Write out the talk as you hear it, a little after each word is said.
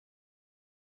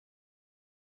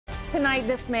Tonight,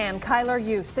 this man, Kylr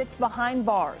Yust, sits behind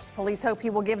bars. Police hope he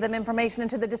will give them information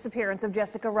into the disappearance of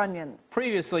Jessica Runions.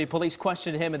 Previously, police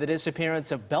questioned him in the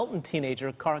disappearance of Benton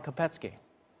teenager Kylr Yust.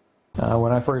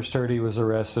 When I first heard he was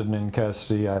arrested and in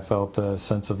custody, I felt a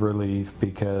sense of relief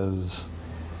because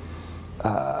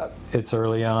it's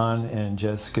early on in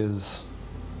Jessica's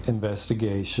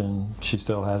investigation. She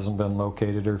still hasn't been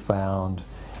located or found,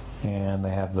 and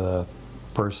they have the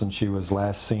person she was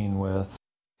last seen with.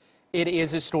 It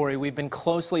is a story we've been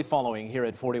closely following here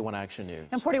at 41 Action News.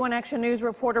 And 41 Action News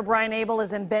reporter Brian Abel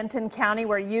is in Benton County,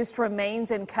 where Yust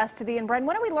remains in custody. And Brian,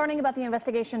 what are we learning about the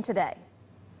investigation today?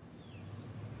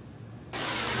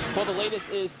 Well, the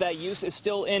latest is that Yust is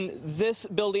still in this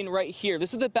building right here.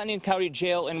 This is the Benton County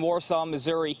Jail in Warsaw,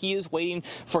 Missouri. He is waiting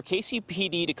for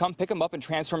KCPD to come pick him up and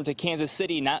transfer him to Kansas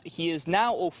City. He is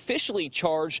now officially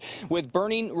charged with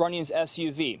burning Runions'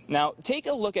 SUV. Now, take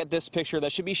a look at this picture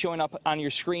that should be showing up on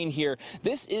your screen here.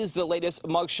 This is the latest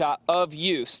mugshot of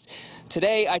Yust.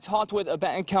 Today, I talked with a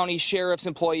Benton County Sheriff's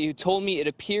employee who told me it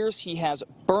appears he has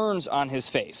burns on his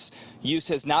face. Yust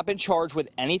has not been charged with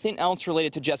anything else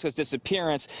related to Jessica's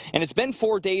disappearance, and it's been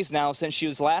 4 days now since she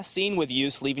was last seen with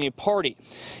Yust leaving a party.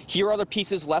 Here are the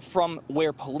pieces left from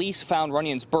where police found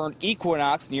Runions' burned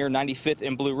Equinox near 95th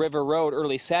and Blue River Road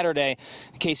early Saturday.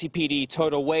 KCPD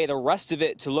towed away the rest of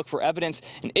it to look for evidence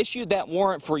and issued that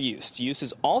warrant for Yust. Yust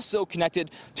is also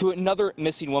connected to another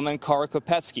missing woman, Kylr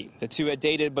Yust. The two had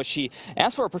dated, but she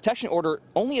asked for a protection order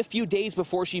only a few days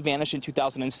before she vanished in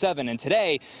 2007. And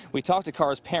today, we talked to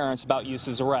Kylr's parents about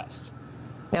Yust's arrest.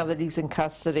 Now that he's in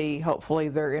custody, hopefully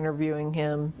they're interviewing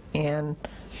him and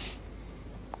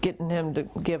getting him to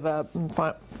give up and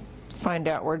find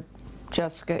out where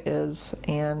Jessica is,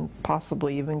 and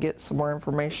possibly even get some more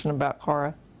information about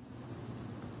Kylr.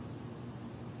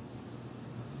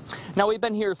 Now, we've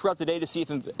been here throughout the day to see if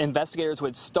investigators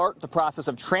would start the process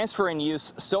of transferring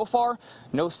Yust. So far,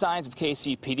 no signs of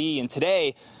KCPD, and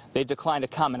today they've declined to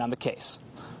comment on the case.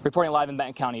 Reporting live in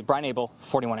Benton County, Brian Abel,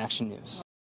 41 Action News.